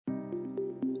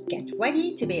Get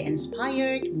ready to be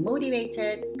inspired,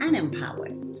 motivated, and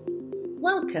empowered.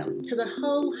 Welcome to the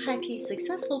Whole Happy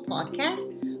Successful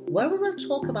podcast, where we will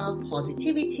talk about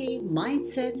positivity,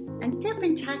 mindset, and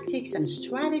different tactics and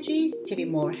strategies to be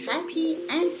more happy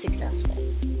and successful.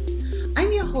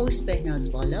 I'm your host,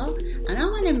 Behnaz Vala, and I'm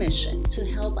on a mission to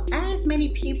help as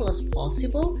many people as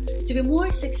possible to be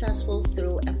more successful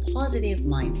through a positive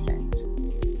mindset.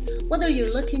 Whether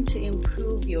you're looking to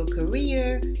improve your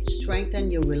career, strengthen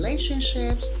your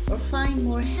relationships, or find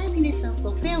more happiness and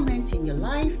fulfillment in your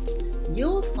life,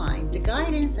 you'll find the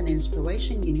guidance and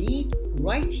inspiration you need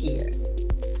right here.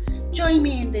 Join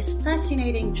me in this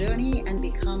fascinating journey and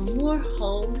become more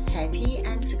whole, happy,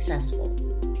 and successful.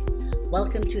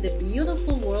 Welcome to the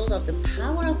beautiful world of the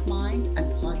power of mind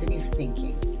and positive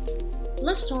thinking.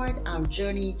 Let's start our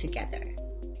journey together.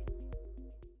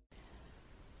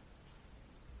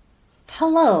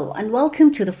 Hello, and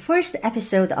welcome to the first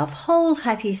episode of Whole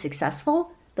Happy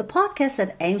Successful, the podcast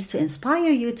that aims to inspire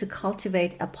you to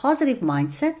cultivate a positive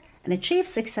mindset and achieve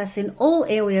success in all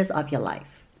areas of your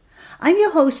life. I'm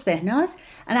your host, Behnaz,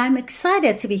 and I'm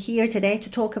excited to be here today to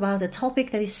talk about a topic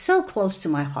that is so close to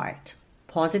my heart: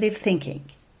 positive thinking.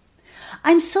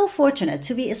 I'm so fortunate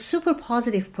to be a super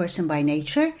positive person by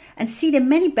nature and see the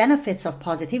many benefits of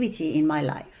positivity in my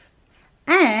life.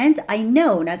 And I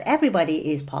know not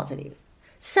everybody is positive.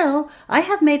 So I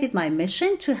have made it my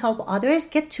mission to help others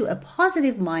get to a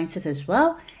positive mindset as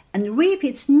well and reap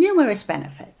its numerous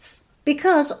benefits.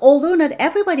 Because although not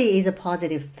everybody is a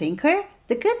positive thinker,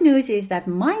 the good news is that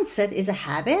mindset is a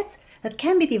habit that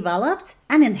can be developed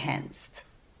and enhanced.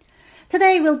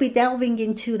 Today we'll be delving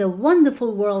into the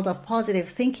wonderful world of positive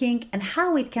thinking and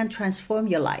how it can transform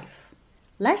your life.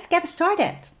 Let's get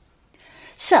started.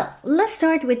 So let's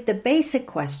start with the basic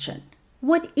question.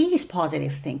 What is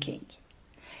positive thinking?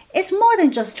 It's more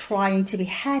than just trying to be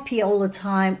happy all the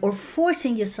time or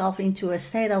forcing yourself into a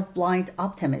state of blind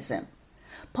optimism.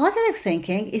 Positive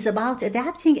thinking is about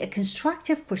adapting a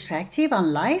constructive perspective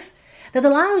on life that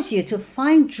allows you to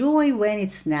find joy when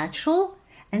it's natural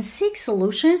and seek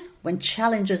solutions when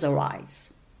challenges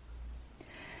arise.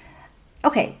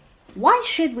 Okay, why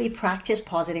should we practice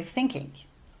positive thinking?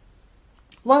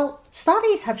 Well,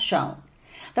 studies have shown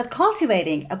that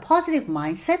cultivating a positive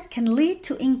mindset can lead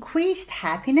to increased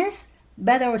happiness,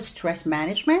 better stress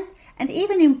management, and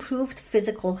even improved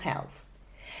physical health.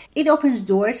 It opens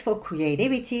doors for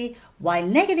creativity, while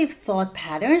negative thought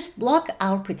patterns block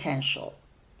our potential.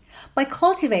 By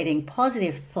cultivating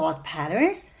positive thought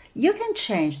patterns, you can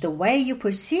change the way you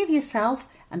perceive yourself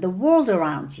and the world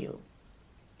around you.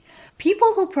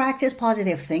 People who practice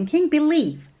positive thinking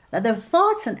believe that their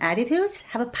thoughts and attitudes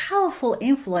have a powerful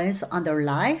influence on their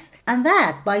lives, and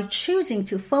that by choosing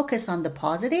to focus on the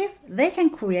positive, they can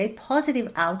create positive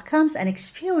outcomes and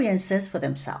experiences for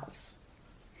themselves.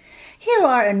 Here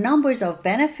are a number of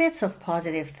benefits of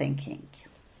positive thinking.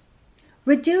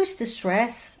 Reduce the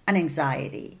stress and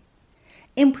anxiety.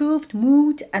 Improved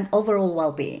mood and overall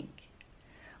well-being.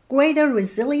 Greater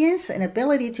resilience and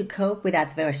ability to cope with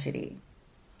adversity.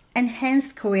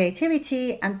 Enhanced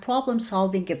creativity and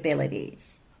problem-solving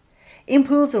abilities.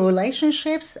 Improved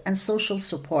relationships and social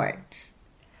support.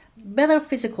 Better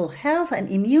physical health and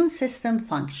immune system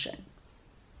function.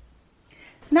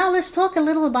 Now let's talk a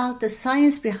little about the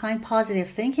science behind positive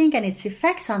thinking and its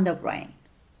effects on the brain.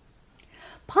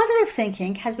 Positive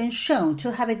thinking has been shown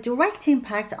to have a direct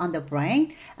impact on the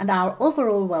brain and our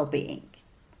overall well-being.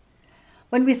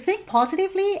 When we think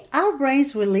positively, our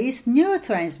brains release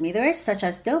neurotransmitters such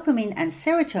as dopamine and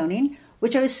serotonin,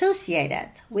 which are associated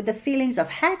with the feelings of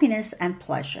happiness and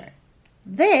pleasure.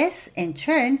 This, in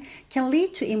turn, can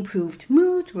lead to improved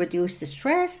mood, reduced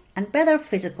stress, and better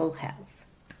physical health.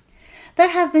 There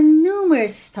have been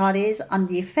numerous studies on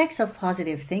the effects of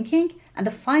positive thinking, and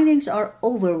the findings are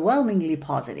overwhelmingly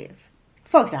positive.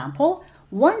 For example,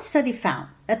 one study found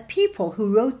that people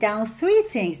who wrote down 3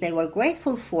 things they were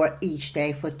grateful for each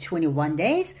day for 21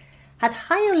 days had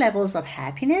higher levels of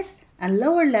happiness and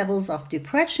lower levels of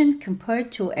depression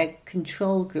compared to a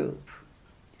control group.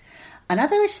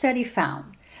 Another study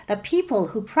found that people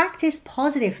who practiced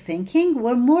positive thinking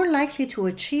were more likely to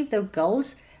achieve their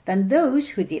goals than those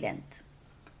who didn't.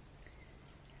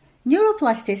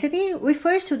 Neuroplasticity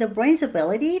refers to the brain's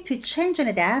ability to change and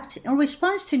adapt in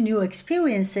response to new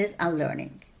experiences and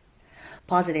learning.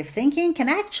 Positive thinking can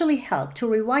actually help to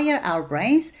rewire our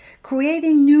brains,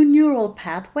 creating new neural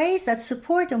pathways that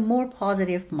support a more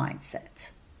positive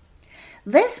mindset.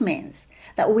 This means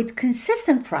that with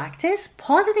consistent practice,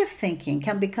 positive thinking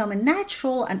can become a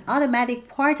natural and automatic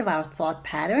part of our thought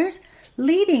patterns,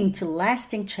 leading to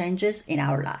lasting changes in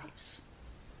our lives.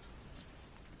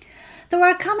 There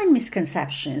are common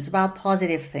misconceptions about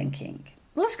positive thinking.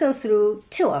 Let's go through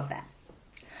two of them.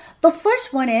 The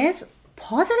first one is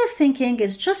positive thinking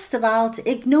is just about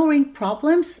ignoring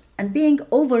problems and being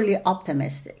overly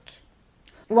optimistic.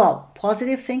 Well,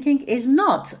 positive thinking is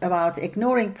not about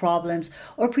ignoring problems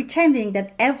or pretending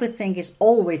that everything is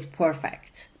always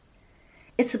perfect.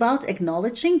 It's about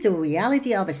acknowledging the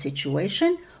reality of a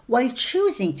situation while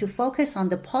choosing to focus on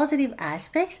the positive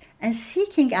aspects and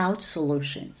seeking out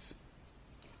solutions.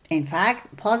 In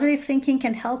fact, positive thinking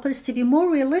can help us to be more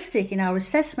realistic in our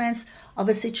assessments of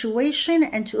a situation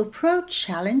and to approach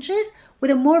challenges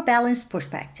with a more balanced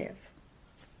perspective.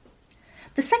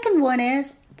 The second one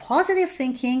is positive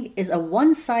thinking is a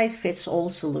one-size-fits-all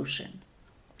solution.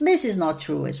 This is not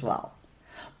true as well.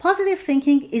 Positive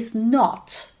thinking is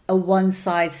not a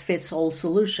one-size-fits-all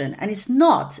solution and is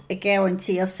not a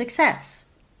guarantee of success.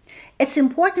 It's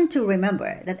important to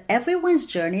remember that everyone's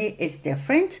journey is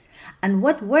different and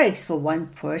what works for one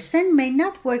person may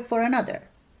not work for another.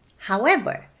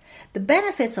 However, the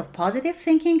benefits of positive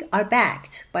thinking are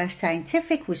backed by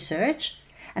scientific research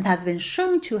and have been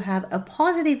shown to have a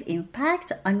positive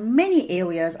impact on many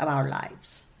areas of our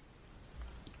lives.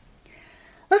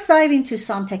 Let's dive into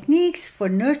some techniques for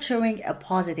nurturing a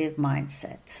positive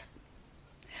mindset.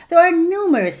 There are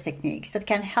numerous techniques that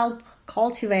can help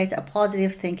cultivate a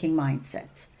positive thinking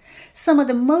mindset. Some of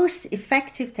the most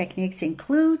effective techniques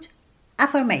include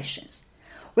affirmations.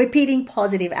 Repeating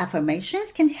positive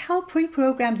affirmations can help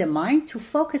reprogram the mind to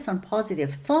focus on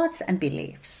positive thoughts and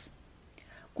beliefs.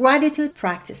 Gratitude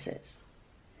practices.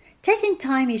 Taking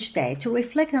time each day to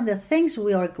reflect on the things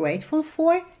we are grateful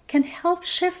for can help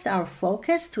shift our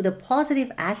focus to the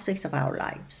positive aspects of our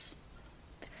lives.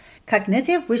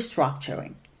 Cognitive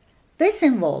restructuring. This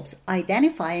involves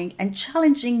identifying and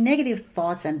challenging negative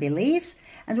thoughts and beliefs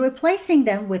and replacing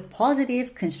them with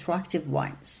positive, constructive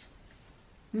ones.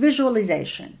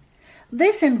 Visualization.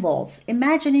 This involves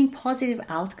imagining positive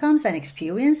outcomes and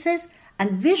experiences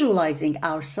and visualizing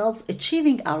ourselves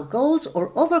achieving our goals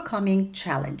or overcoming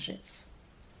challenges.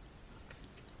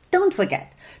 Don't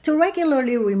forget to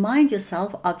regularly remind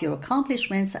yourself of your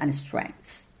accomplishments and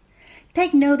strengths.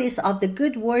 Take notice of the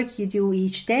good work you do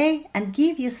each day and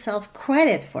give yourself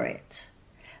credit for it.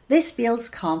 This builds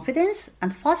confidence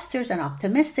and fosters an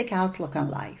optimistic outlook on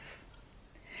life.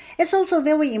 It's also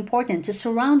very important to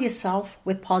surround yourself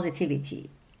with positivity.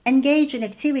 Engage in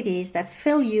activities that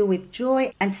fill you with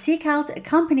joy and seek out a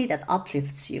company that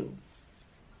uplifts you.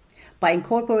 By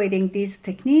incorporating these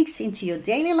techniques into your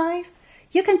daily life,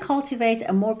 you can cultivate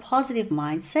a more positive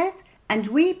mindset and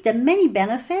reap the many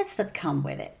benefits that come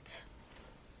with it.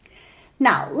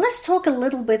 Now, let's talk a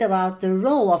little bit about the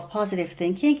role of positive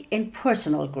thinking in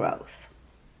personal growth.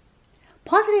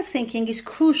 Positive thinking is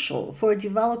crucial for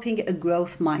developing a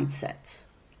growth mindset.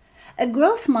 A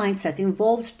growth mindset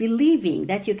involves believing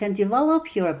that you can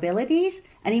develop your abilities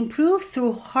and improve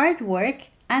through hard work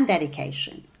and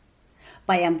dedication.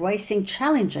 By embracing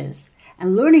challenges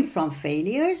and learning from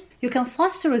failures, you can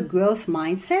foster a growth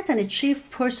mindset and achieve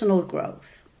personal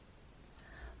growth.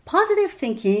 Positive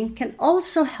thinking can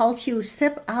also help you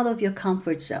step out of your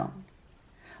comfort zone.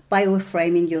 By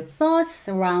reframing your thoughts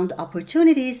around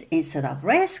opportunities instead of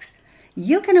risks,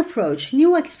 you can approach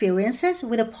new experiences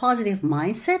with a positive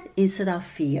mindset instead of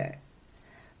fear.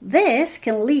 This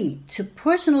can lead to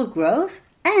personal growth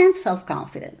and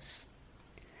self-confidence.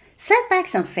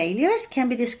 Setbacks and failures can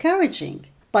be discouraging,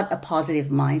 but a positive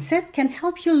mindset can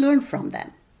help you learn from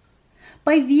them.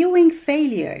 By viewing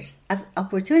failures as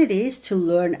opportunities to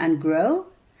learn and grow,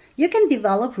 you can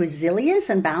develop resilience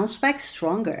and bounce back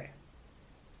stronger.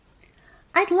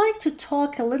 I'd like to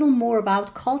talk a little more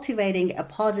about cultivating a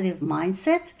positive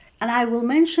mindset, and I will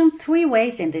mention 3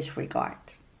 ways in this regard.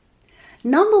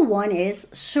 Number 1 is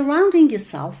surrounding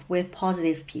yourself with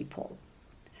positive people.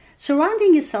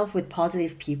 Surrounding yourself with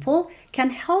positive people can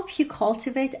help you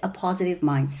cultivate a positive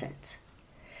mindset.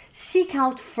 Seek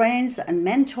out friends and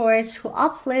mentors who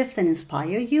uplift and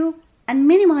inspire you, and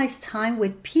minimize time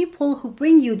with people who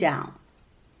bring you down.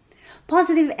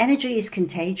 Positive energy is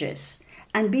contagious,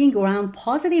 and being around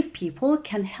positive people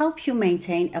can help you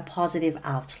maintain a positive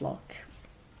outlook.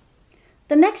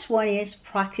 The next one is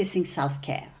practicing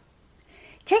self-care.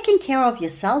 Taking care of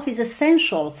yourself is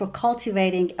essential for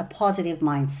cultivating a positive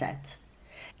mindset.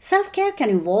 Self-care can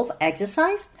involve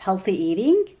exercise, healthy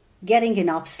eating, getting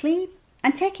enough sleep,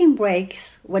 and taking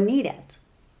breaks when needed.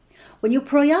 When you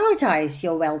prioritize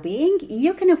your well-being,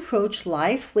 you can approach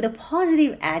life with a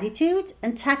positive attitude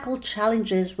and tackle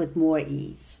challenges with more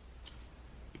ease.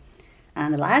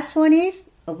 And the last one is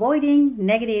avoiding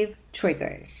negative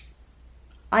triggers.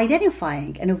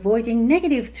 Identifying and avoiding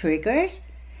negative triggers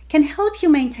can help you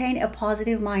maintain a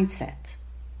positive mindset.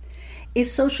 If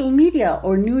social media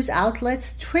or news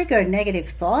outlets trigger negative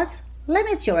thoughts,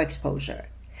 limit your exposure.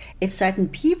 If certain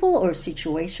people or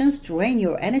situations drain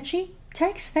your energy,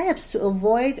 take steps to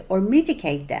avoid or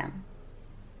mitigate them.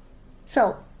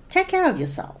 So, take care of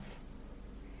yourself.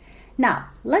 Now,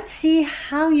 let's see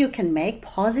how you can make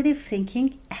positive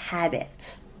thinking a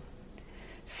habit.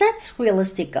 Set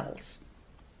realistic goals.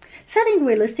 Setting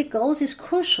realistic goals is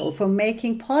crucial for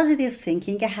making positive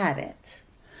thinking a habit.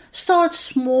 Start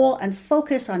small and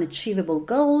focus on achievable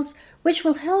goals, which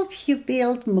will help you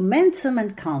build momentum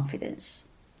and confidence.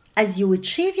 As you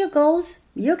achieve your goals,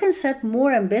 you can set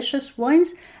more ambitious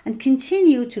ones and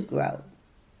continue to grow.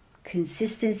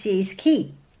 Consistency is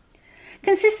key.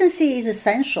 Consistency is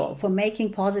essential for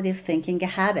making positive thinking a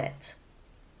habit.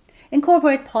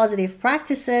 Incorporate positive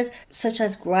practices such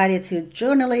as gratitude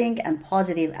journaling and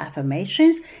positive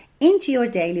affirmations into your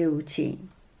daily routine.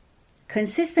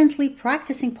 Consistently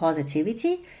practicing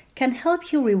positivity can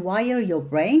help you rewire your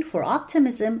brain for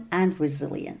optimism and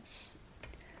resilience.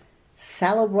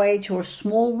 Celebrate your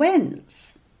small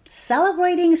wins.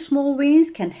 Celebrating small wins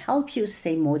can help you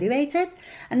stay motivated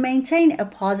and maintain a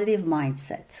positive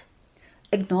mindset.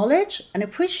 Acknowledge and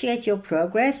appreciate your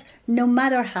progress no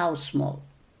matter how small.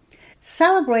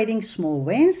 Celebrating small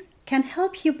wins can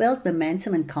help you build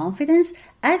momentum and confidence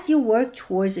as you work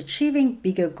towards achieving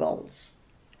bigger goals.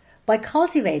 By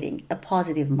cultivating a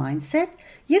positive mindset,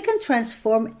 you can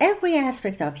transform every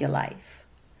aspect of your life.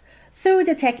 Through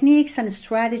the techniques and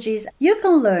strategies, you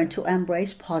can learn to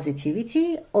embrace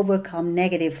positivity, overcome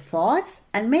negative thoughts,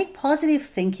 and make positive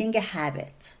thinking a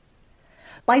habit.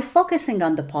 By focusing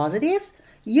on the positives,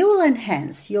 you will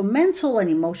enhance your mental and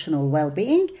emotional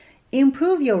well-being,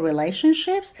 improve your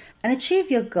relationships, and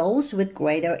achieve your goals with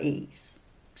greater ease.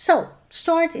 So,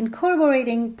 start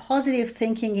incorporating positive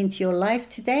thinking into your life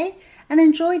today and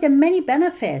enjoy the many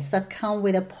benefits that come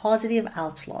with a positive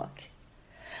outlook.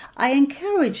 I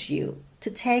encourage you to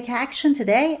take action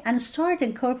today and start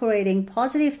incorporating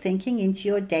positive thinking into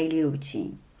your daily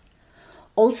routine.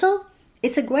 Also,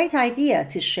 it's a great idea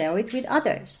to share it with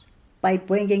others. By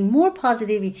bringing more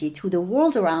positivity to the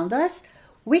world around us,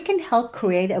 we can help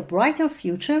create a brighter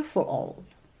future for all.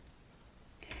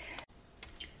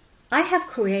 I have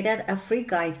created a free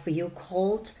guide for you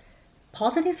called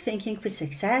Positive Thinking for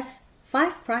Success,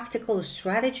 5 Practical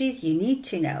Strategies You Need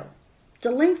to Know.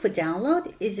 The link for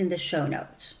download is in the show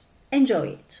notes. Enjoy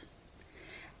it.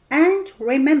 And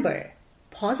remember,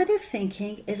 positive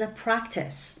thinking is a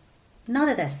practice, not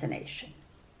a destination.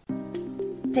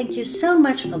 Thank you so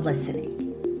much for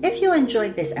listening. If you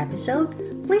enjoyed this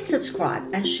episode, please subscribe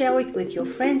and share it with your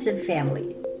friends and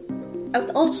family. I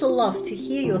would also love to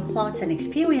hear your thoughts and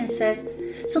experiences,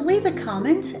 so leave a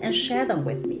comment and share them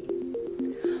with me.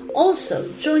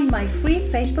 Also, join my free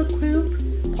Facebook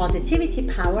group, Positivity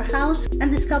Powerhouse,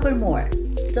 and discover more.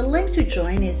 The link to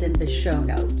join is in the show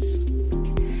notes.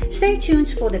 Stay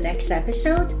tuned for the next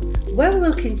episode, where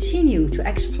we'll continue to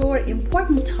explore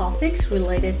important topics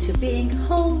related to being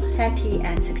whole, happy,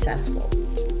 and successful.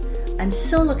 I'm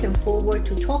so looking forward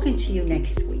to talking to you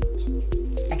next week.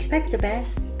 Expect the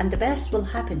best, and the best will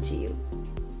happen to you.